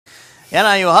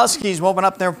NIU Huskies will open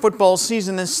up their football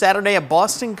season this Saturday at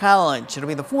Boston College. It'll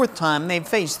be the fourth time they've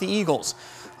faced the Eagles.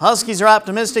 Huskies are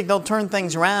optimistic they'll turn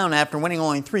things around after winning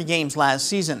only 3 games last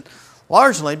season,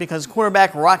 largely because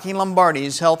quarterback Rocky Lombardi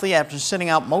is healthy after sitting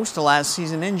out most of last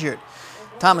season injured.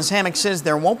 Thomas Hammock says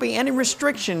there won't be any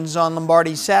restrictions on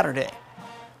Lombardi Saturday.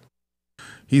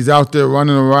 He's out there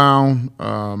running around,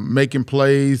 making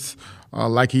plays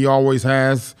like he always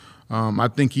has. I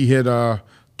think he hit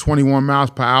 21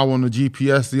 miles per hour on the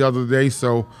GPS the other day,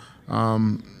 so,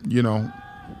 you know,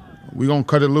 we're going to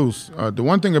cut it loose. The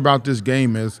one thing about this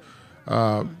game is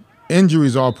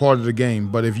injuries are a part of the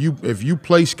game, but if you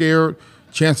play scared,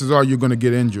 chances are you're going to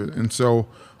get injured. And so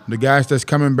the guys that's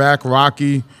coming back,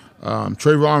 Rocky,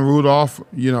 Trayvon Rudolph,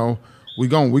 you know, we're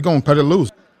going to cut it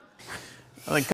loose.